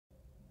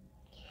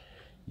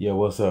Yeah,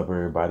 what's up,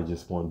 everybody?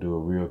 Just want to do a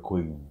real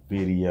quick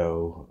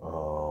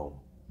video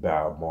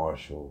about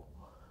Marshall.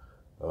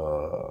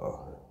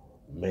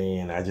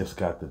 Man, I just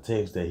got the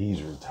text that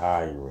he's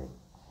retiring,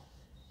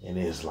 and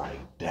it's like,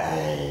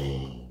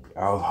 dang.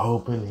 I was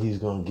hoping he's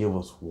gonna give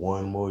us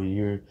one more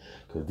year,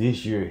 cause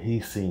this year he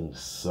seems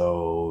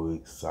so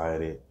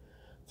excited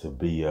to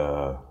be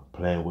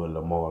playing with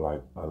Lamar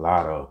like a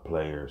lot of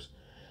players.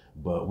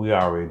 But we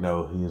already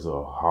know he's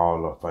a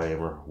Hall of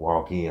Famer,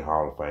 walk-in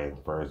Hall of Fame,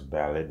 first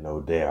ballot,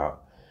 no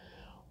doubt.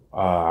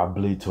 I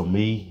believe to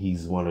me,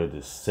 he's one of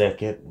the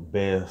second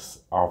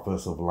best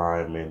offensive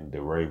linemen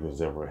the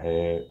Ravens ever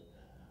had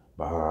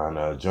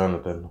behind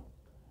Jonathan.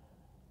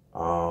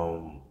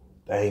 Um,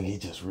 Dang,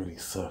 it just really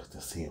sucks to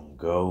see him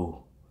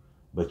go,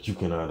 but you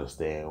can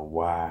understand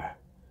why.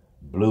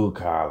 Blue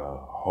collar,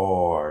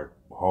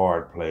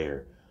 hard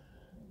player,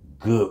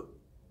 good,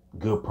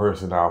 good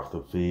person off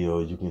the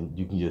field. You can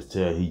just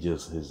tell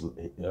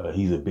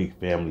he's a big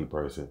family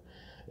person,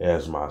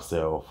 as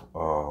myself.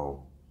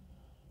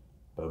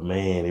 But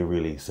man, it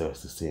really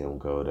sucks to see him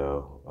go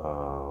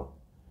though.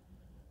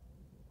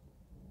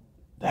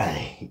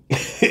 Dang.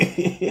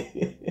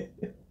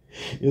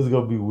 It's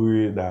gonna be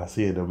weird not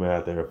seeing him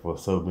out there for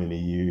so many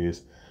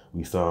years.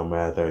 We saw him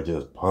out there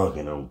just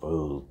punking them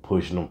fools,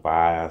 pushing them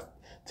 5,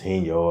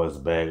 10 yards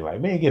back.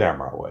 Like, man, get out of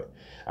my way.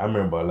 I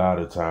remember a lot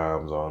of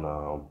times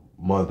on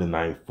Monday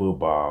Night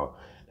Football,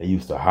 they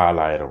used to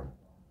highlight him,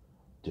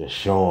 just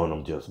showing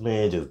them, just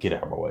get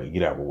out of my way,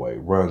 get out of my way.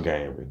 Run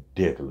game,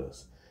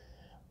 ridiculous.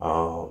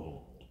 Um,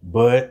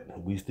 but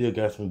we still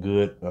got some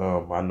good.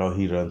 I know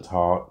he done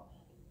taught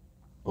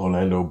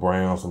Orlando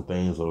Brown some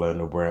things.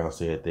 Orlando Brown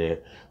said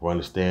that.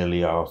 Ronnie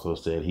Stanley also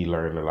said he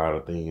learned a lot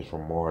of things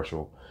from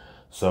Marshall.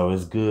 So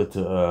it's good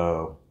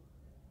to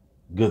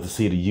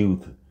see the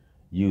youth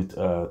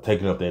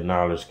taking up that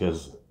knowledge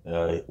because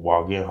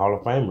while getting Hall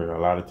of Famer, a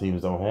lot of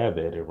teams don't have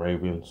that. The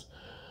Ravens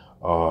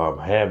have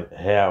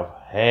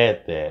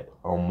had that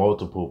on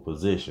multiple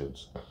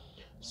positions.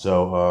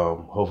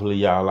 So hopefully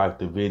y'all like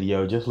the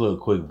video. Just a little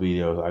quick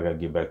video. I gotta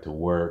get back to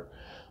work,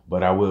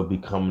 but I will be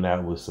coming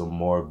out with some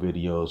more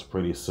videos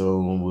pretty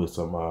soon with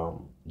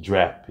some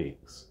draft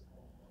picks,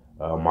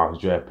 mock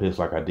draft picks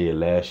like I did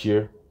last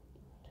year.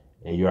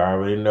 And you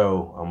already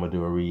know I'm gonna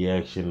do a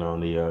reaction on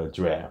the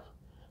draft.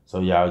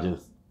 So y'all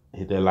just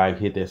hit that like,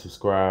 hit that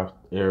subscribe.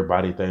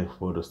 Everybody, thanks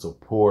for the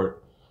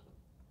support.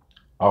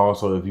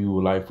 Also, if you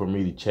would like for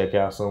me to check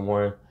out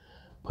someone,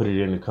 put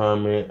it in the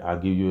comment. I'll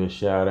give you a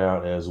shout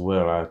out as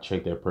well. I'll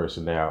check that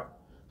person out.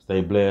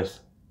 Stay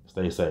blessed.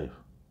 Stay safe.